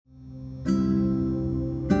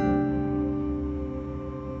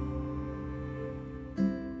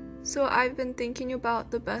So I've been thinking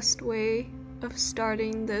about the best way of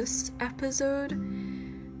starting this episode,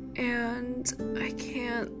 and I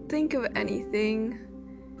can't think of anything.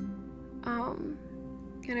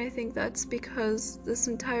 And I think that's because this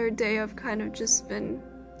entire day I've kind of just been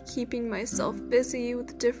keeping myself busy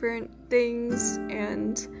with different things,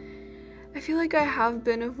 and I feel like I have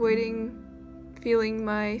been avoiding feeling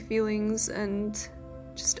my feelings and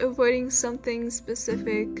just avoiding something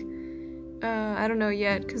specific. I don't know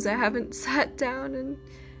yet, because I haven't sat down and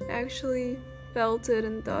actually felt it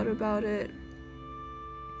and thought about it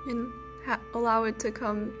and allow it to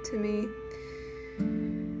come to me.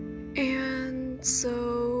 And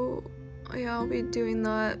so, yeah, I'll be doing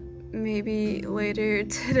that maybe later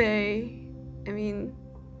today. I mean,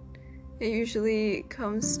 it usually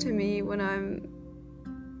comes to me when I'm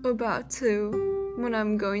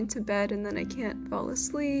going to bed and then I can't fall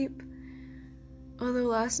asleep. Although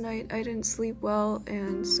last night I didn't sleep well,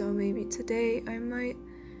 and so maybe today I might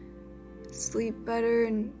sleep better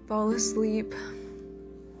and fall asleep.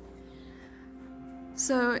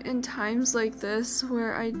 So in times like this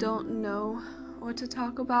where I don't know what to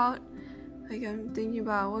talk about, like I'm thinking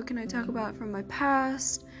about what can I talk about from my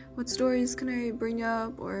past, what stories can I bring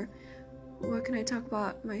up, or what can I talk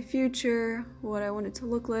about my future, what I want it to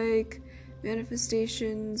look like,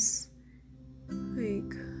 manifestations,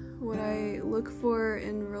 like what I look for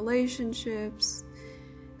in relationships,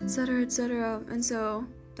 etc., etc. And so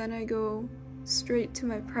then I go straight to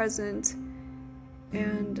my present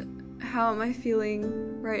and how am I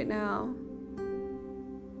feeling right now?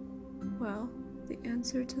 Well, the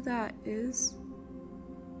answer to that is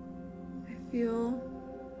I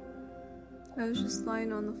was just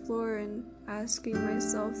lying on the floor and asking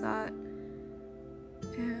myself that,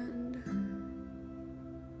 and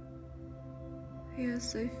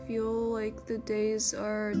yes, I feel like the days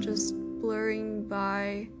are just blurring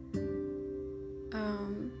by.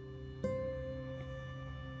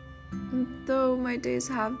 Though my days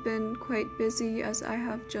have been quite busy as I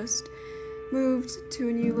have just moved to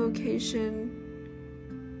a new location,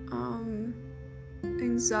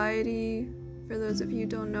 anxiety, for those of you who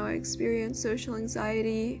don't know, I experience social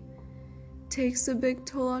anxiety, takes a big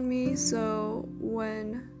toll on me, so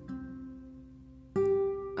when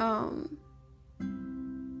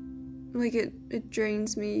it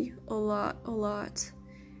drains me a lot,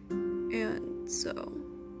 and so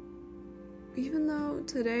even though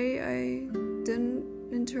today I didn't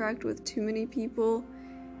interact with too many people,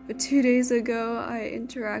 but 2 days ago I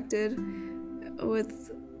interacted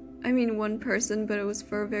with one person, but it was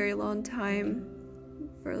for a very long time,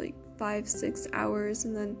 for like 5-6 hours,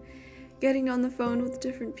 and then getting on the phone with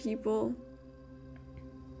different people.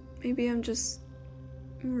 Maybe I'm just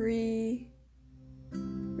readjusting.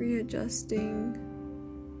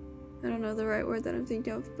 I don't know the right word that I'm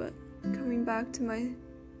thinking of, but coming back to my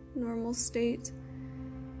normal state.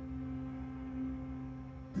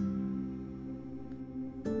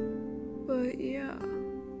 But yeah,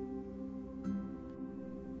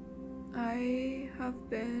 I have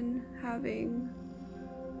been having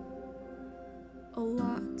a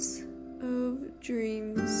lot of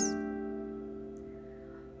dreams.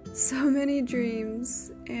 So many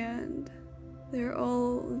dreams, and they're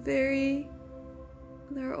all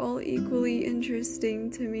equally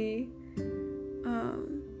interesting to me.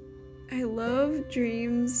 I love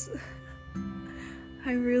dreams.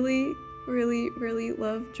 I really, really, really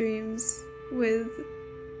love dreams with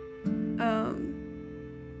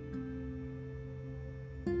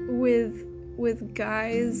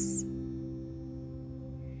guys.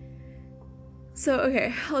 So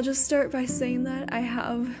okay, I'll just start by saying that I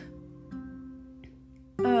have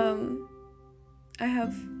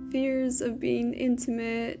fears of being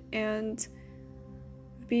intimate and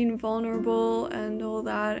being vulnerable and all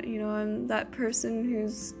that. I'm that person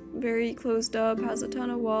who's very closed up, has a ton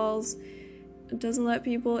of walls, doesn't let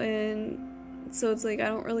people in, so it's like I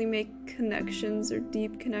don't really make connections or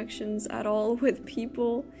deep connections at all with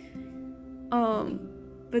people.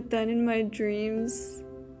 But then in my dreams,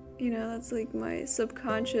 that's like my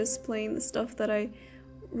subconscious playing the stuff that I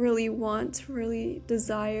really want, really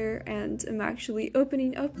desire, and am actually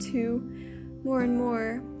opening up to more and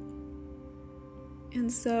more. And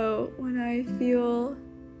so when I feel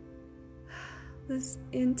this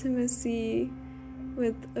intimacy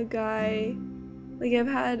with a guy, like I've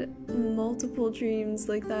had multiple dreams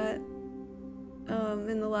like that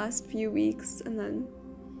in the last few weeks, and then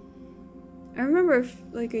I remember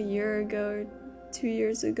like a year ago or 2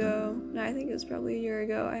 years ago, no, I think it was probably a year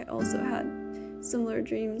ago, I also had similar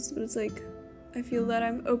dreams, but it's like I feel that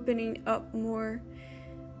I'm opening up more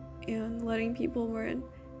and letting people more in.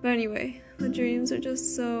 But anyway, the dreams are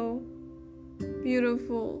just so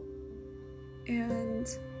beautiful, and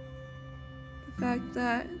the fact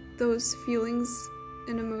that those feelings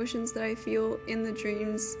and emotions that I feel in the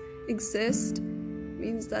dreams exist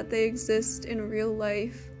means that they exist in real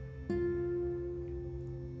life.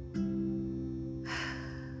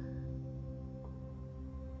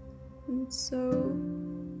 And so,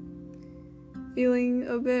 feeling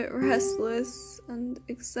a bit restless and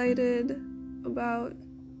excited about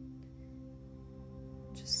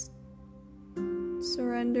just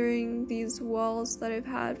surrendering these walls that I've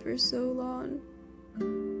had for so long.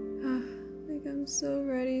 Like, I'm so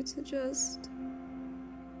ready to just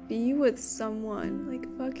be with someone, like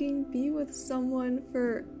fucking be with someone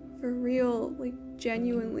for real, like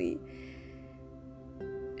genuinely.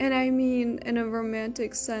 And I mean in a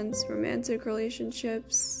romantic sense, romantic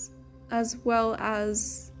relationships, as well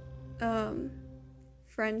as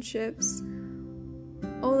friendships.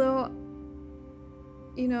 Although,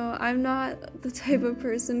 you know, I'm not the type of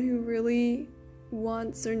person who really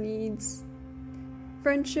wants or needs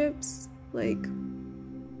friendships. Like,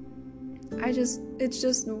 it's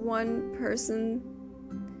just one person.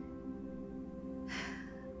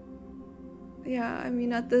 Yeah, I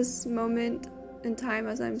mean, at this moment in time,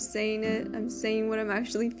 as I'm saying it, I'm saying what I'm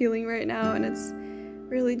actually feeling right now, and it's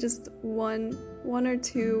really just one or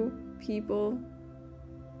two people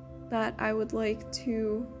that I would like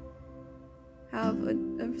to have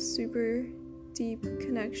a super deep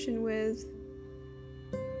connection with.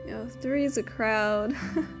 You know, 3 is a crowd.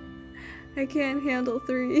 I can't handle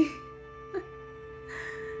 3.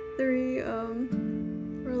 3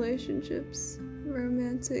 relationships,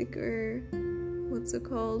 romantic, or what's it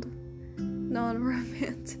called,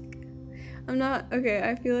 non-romantic.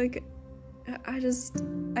 I feel like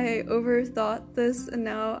I overthought this, and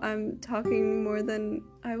now I'm talking more than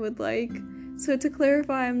I would like. So to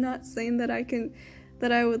clarify, I'm not saying that I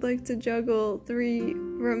would like to juggle 3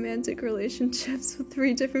 romantic relationships with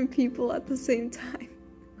 3 different people at the same time.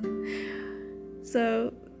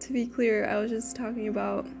 So to be clear, I was just talking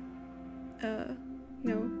about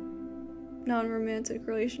non-romantic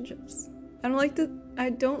relationships. I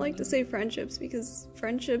don't like to say friendships, because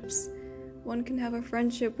friendships, one can have a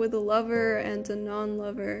friendship with a lover and a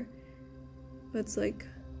non-lover. But it's like,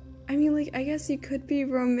 I mean, like, I guess you could be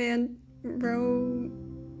romantic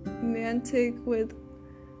with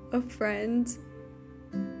a friend.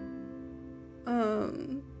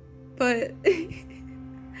 But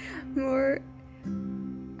more,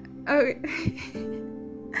 okay.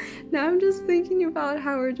 Now I'm just thinking about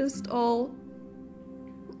how we're just all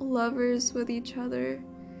lovers with each other.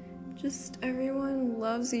 Just everyone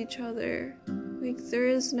loves each other. Like, there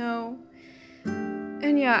is no...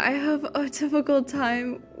 And yeah, I have a difficult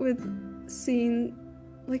time with seeing...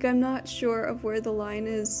 Like, I'm not sure of where the line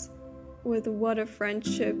is with what a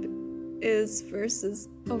friendship is versus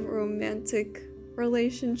a romantic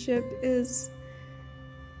relationship is.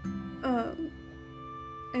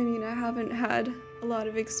 I mean, I haven't had a lot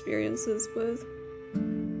of experiences with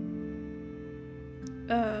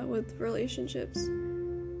relationships.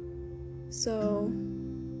 So,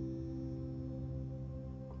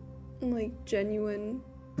 like, genuine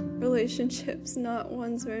relationships, not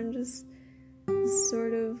ones where I'm just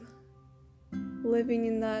sort of living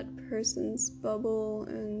in that person's bubble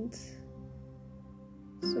and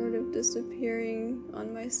sort of disappearing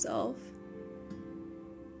on myself.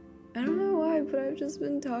 I don't know why, but I've just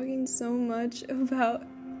been talking so much about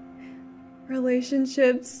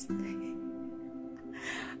relationships.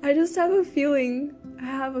 I have a feeling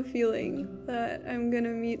that I'm gonna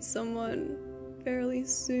meet someone fairly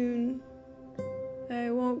soon. I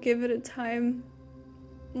won't give it a time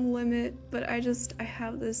limit, but I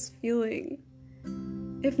have this feeling.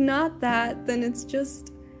 If not that, then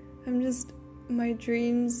my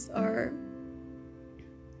dreams are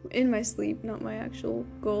in my sleep, not my actual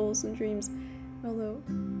goals and dreams. Although,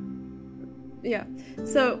 yeah.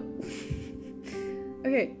 So,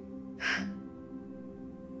 okay.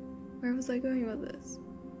 Where was I going with this?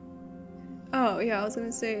 Oh, yeah, I was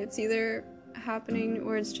gonna say it's either happening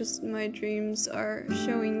or it's just my dreams are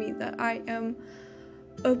showing me that I am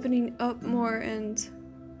opening up more and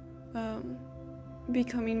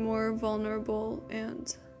becoming more vulnerable,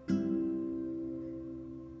 and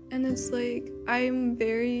it's like I'm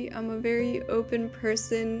a very open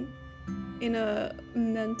person in a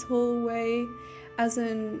mental way, as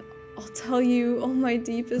in I'll tell you all my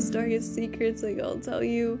deepest, darkest secrets. Like, I'll tell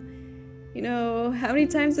you, how many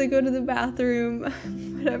times I go to the bathroom,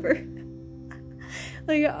 whatever.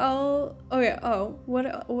 Like, what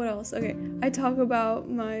else? Okay, I talk about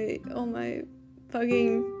all my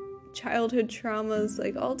fucking childhood traumas.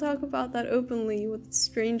 Like, I'll talk about that openly with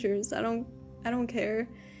strangers. I don't care.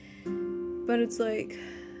 But it's like,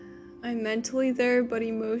 I'm mentally there, but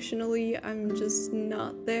emotionally I'm just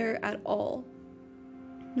not there at all.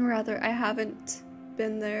 Or rather, I haven't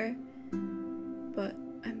been there, but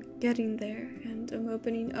I'm getting there, and I'm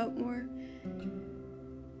opening up more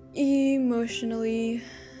emotionally.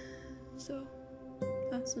 So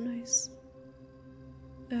that's a nice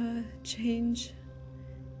change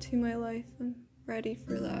to my life. I'm ready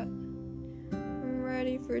for that. I'm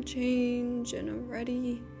ready for change, and I'm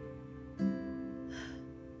ready.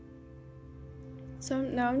 So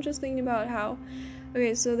now I'm just thinking about how,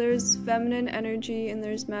 okay, so there's feminine energy and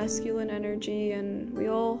there's masculine energy, and we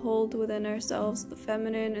all hold within ourselves the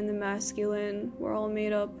feminine and the masculine. We're all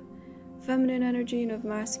made up of feminine energy and of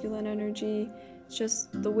masculine energy. It's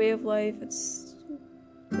just the way of life. It's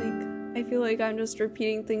like, I feel like I'm just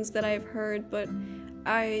repeating things that I've heard, but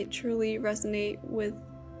I truly resonate with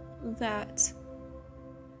that.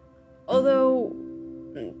 Although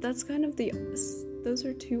that's kind of those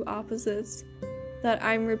are two opposites, that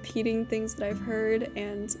I'm repeating things that I've heard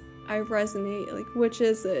and I resonate. Like, which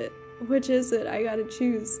is it? I gotta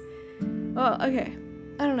choose. Well, okay,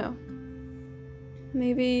 I don't know.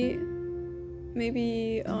 Maybe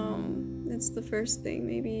it's the first thing.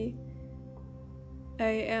 Maybe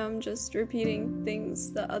I am just repeating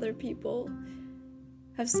things that other people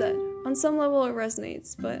have said. On some level it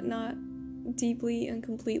resonates, but not deeply and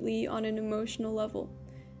completely on an emotional level,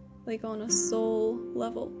 like on a soul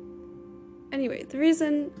level. Anyway, the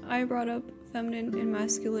reason I brought up feminine and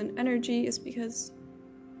masculine energy is because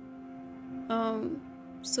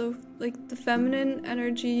so like the feminine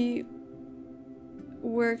energy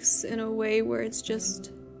works in a way where it's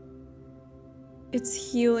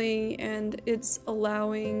healing and it's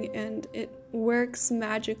allowing, and it works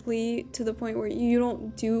magically to the point where you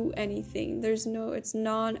don't do anything. It's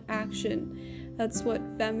non-action. That's what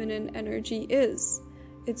feminine energy is.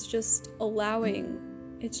 It's just allowing.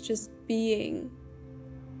 It's just being.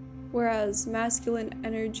 Whereas masculine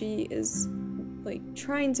energy is like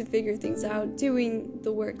trying to figure things out, doing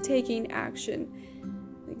the work, taking action,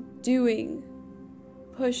 like doing,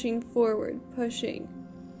 pushing forward, pushing.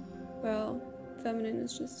 Well, feminine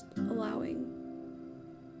is just allowing.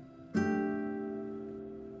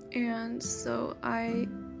 And so I've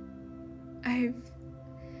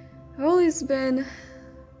always been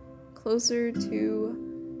closer to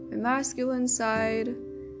my masculine side,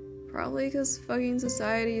 probably because fucking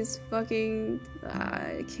society is fucking,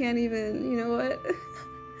 I can't even, you know what?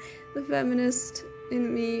 The feminist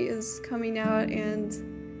in me is coming out,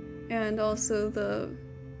 and also the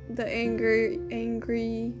anger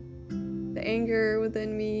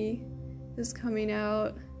within me is coming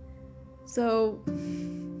out. So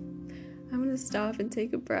I'm gonna stop and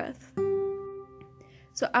take a breath.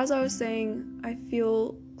 So as I was saying, I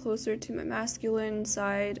feel closer to my masculine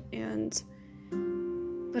side,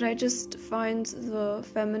 but I just find the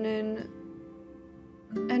feminine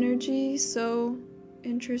energy so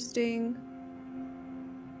interesting,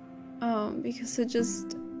 because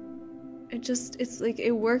it's like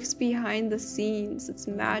it works behind the scenes. It's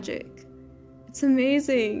magic. It's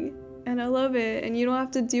amazing, and I love it, and you don't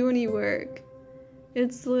have to do any work.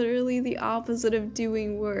 It's literally the opposite of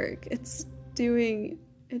doing work. It's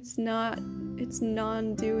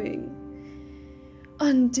non-doing.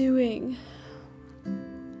 Undoing.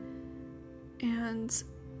 And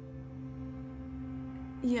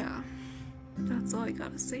yeah, that's all I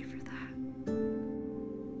gotta say for that.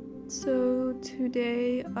 So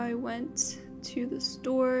today I went to the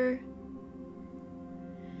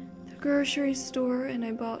grocery store, and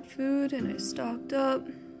I bought food and I stocked up.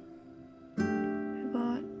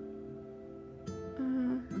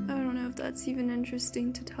 I don't know if that's even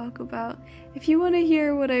interesting to talk about. If you want to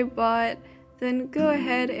hear what I bought, then go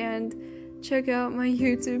ahead and check out my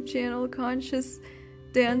YouTube channel, Conscious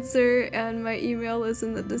Dancer, and my email is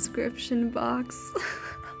in the description box.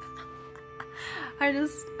 I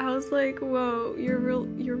was like, whoa, you're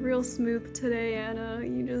real smooth today, Anna.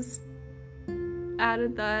 You just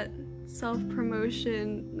added that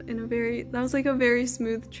self-promotion that was like a very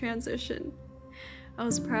smooth transition. I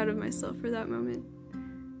was proud of myself for that moment.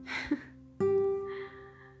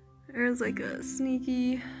 There was like a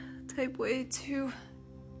sneaky type way to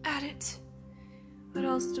add it. What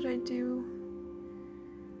else did I do?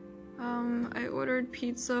 I ordered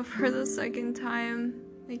pizza for the second time.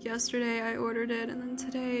 Like yesterday I ordered it, and then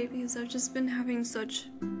today, because I've just been having such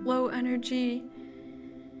low energy,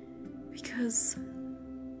 because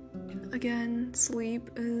again, sleep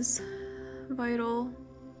is vital,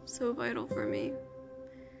 so vital for me.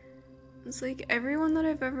 It's like everyone that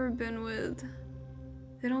I've ever been with,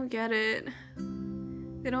 they don't get it.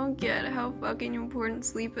 They don't get how fucking important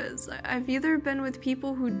sleep is. I've either been with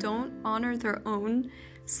people who don't honor their own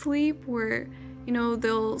sleep, where, you know,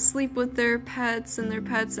 they'll sleep with their pets and their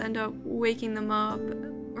pets end up waking them up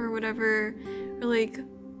or whatever, or like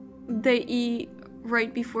they eat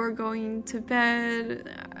right before going to bed.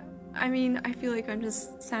 I mean, I feel like I'm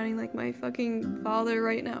just sounding like my fucking father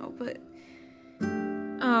right now, but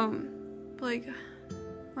like,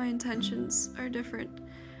 my intentions are different.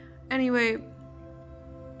 Anyway,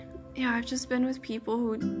 yeah, I've just been with people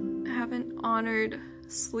who haven't honored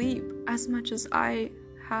sleep as much as I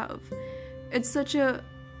have. It's such a,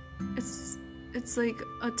 it's like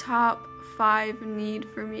a top 5 need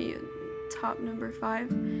for me, top number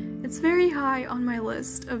 5. It's very high on my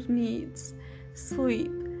list of needs.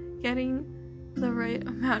 Sleep. Getting the right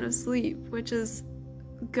amount of sleep, which is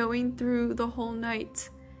going through the whole night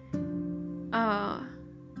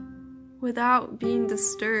without being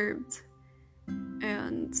disturbed,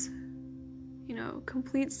 and, you know,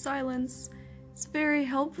 complete silence. It's very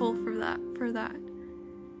helpful for that.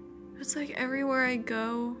 It's like everywhere I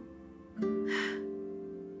go,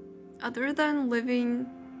 other than living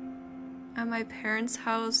at my parents'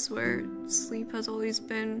 house where sleep has always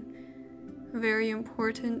been very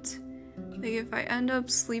important, like if I end up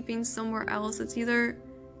sleeping somewhere else, it's either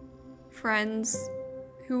friends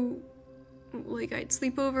who, like, I'd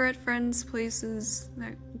sleep over at friends' places,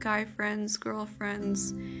 like guy friends,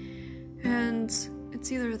 girlfriends, and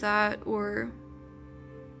it's either that or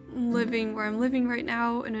living where I'm living right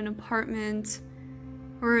now in an apartment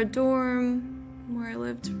or a dorm where I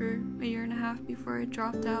lived for 1.5 years before I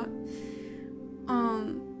dropped out.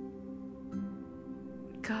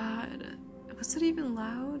 God, was it even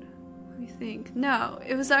loud? Let me think. No,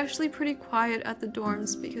 it was actually pretty quiet at the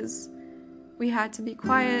dorms because we had to be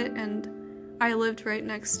quiet, and I lived right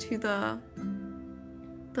next to the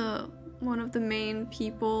one of the main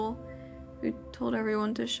people who told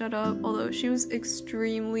everyone to shut up, although she was like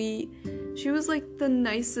the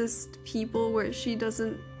nicest people, where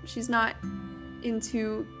she's not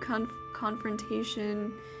into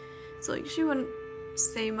confrontation, so like she wouldn't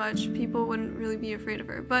say much, people wouldn't really be afraid of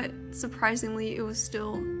her, but surprisingly it was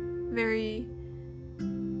still very,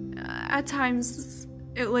 at times,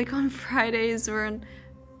 it, like on Fridays or on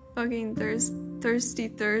fucking Thirsty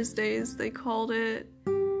Thursdays, they called it,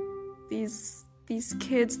 these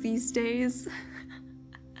kids these days.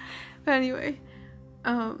 But anyway,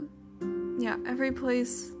 yeah, every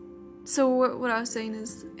place. So what I was saying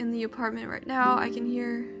is, in the apartment right now, I can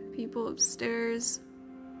hear people upstairs,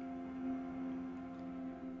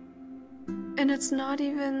 and it's not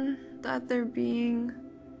even that they're being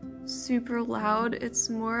super loud, it's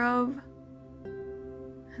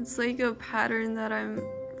like a pattern that I'm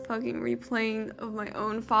fucking replaying of my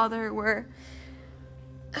own father, where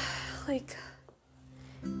like,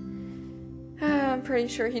 I'm pretty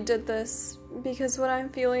sure he did this, because when I'm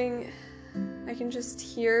feeling, I can just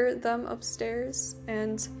hear them upstairs,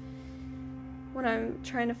 and when I'm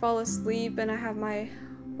trying to fall asleep and I have my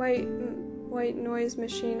white noise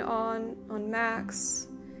machine on max,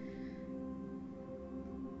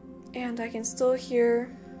 and I can still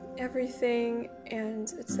hear everything,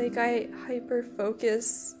 and it's like I hyper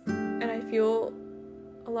focus, and I feel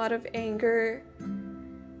a lot of anger.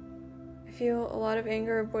 I feel a lot of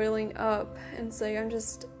anger boiling up, and it's like I'm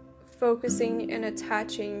just focusing and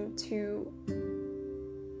attaching to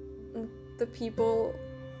the people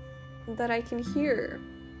that I can hear.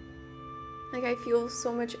 Like, I feel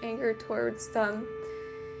so much anger towards them.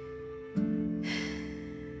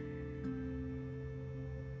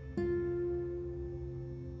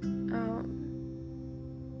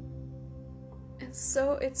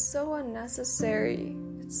 It's so unnecessary.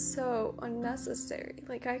 It's so unnecessary.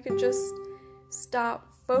 Like, I could just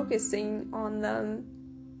stop focusing on them,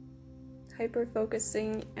 hyper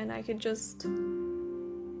focusing, and I could just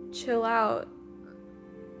chill out.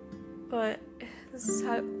 But this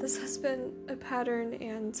has been a pattern,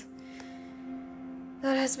 and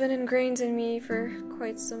that has been ingrained in me for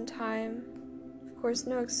quite some time. Of course,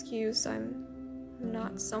 no excuse. I'm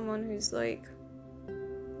not someone who's like,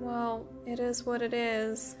 well, it is what it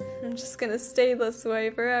is. I'm just gonna stay this way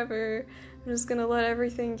forever. I'm just gonna let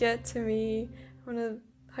everything get to me. I'm gonna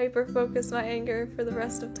hyper focus my anger for the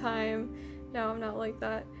rest of time. No, I'm not like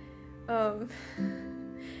that.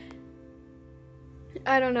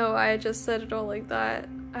 I don't know why I just said it all like that.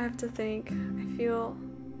 I have to think. I feel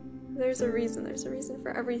there's a reason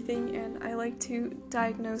for everything, and I like to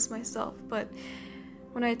diagnose myself, but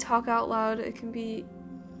when I talk out loud, it can be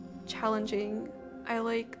challenging. I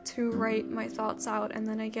like to write my thoughts out, and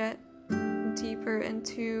then I get going deeper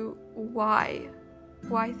into why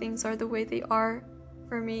things are the way they are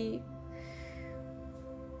for me.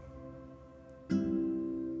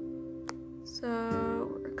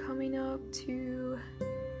 So we're coming up to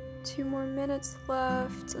 2 more minutes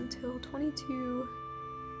left until 22.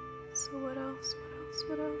 So what else?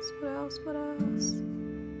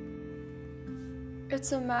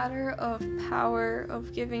 It's a matter of power,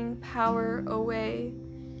 of giving power away.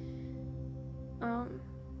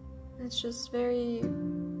 It's just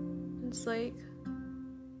it's like,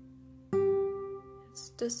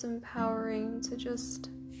 it's disempowering to just,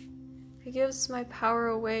 it gives my power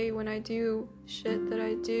away when I do shit that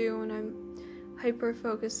I do, when I'm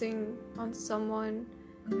hyper-focusing on someone.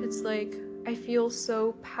 It's like, I feel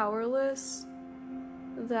so powerless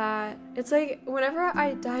that it's like whenever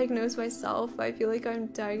I diagnose myself, I feel like I'm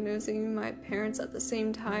diagnosing my parents at the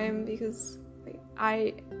same time, because like,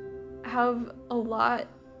 I have a lot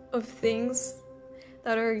of things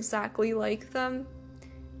that are exactly like them.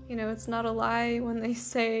 You know, it's not a lie when they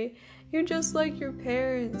say you're just like your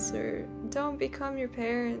parents, or don't become your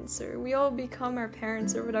parents, or we all become our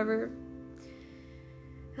parents, or whatever.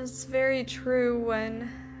 It's very true when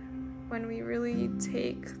we really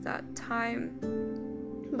take that time.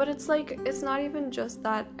 But it's like, it's not even just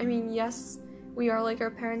that. I mean, yes, we are like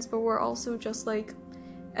our parents, but we're also just like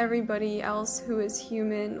everybody else who is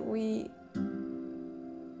human.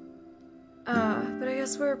 But I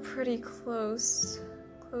guess we're pretty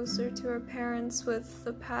closer to our parents with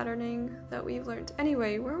the patterning that we've learned.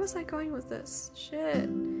 Anyway, where was I going with this? Shit.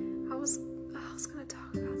 I was gonna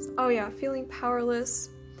talk about stuff. Oh yeah, feeling powerless,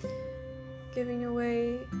 giving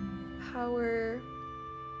away power.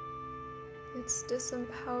 It's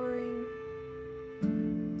disempowering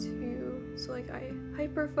too. So like, I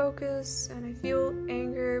hyper-focus and I feel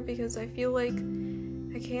anger because I feel like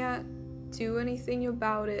I can't do anything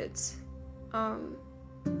about it.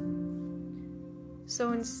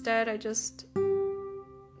 So instead I just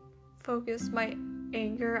focus my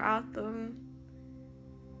anger at them.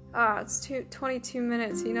 It's 22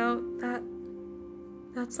 minutes, you know?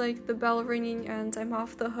 That's like the bell ringing and I'm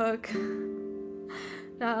off the hook.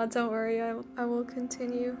 Nah, don't worry, I will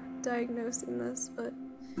continue diagnosing this, but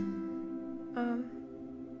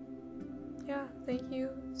yeah, thank you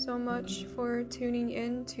so much for tuning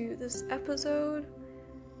in to this episode.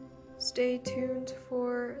 Stay tuned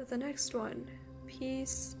for the next one.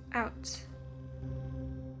 Peace out.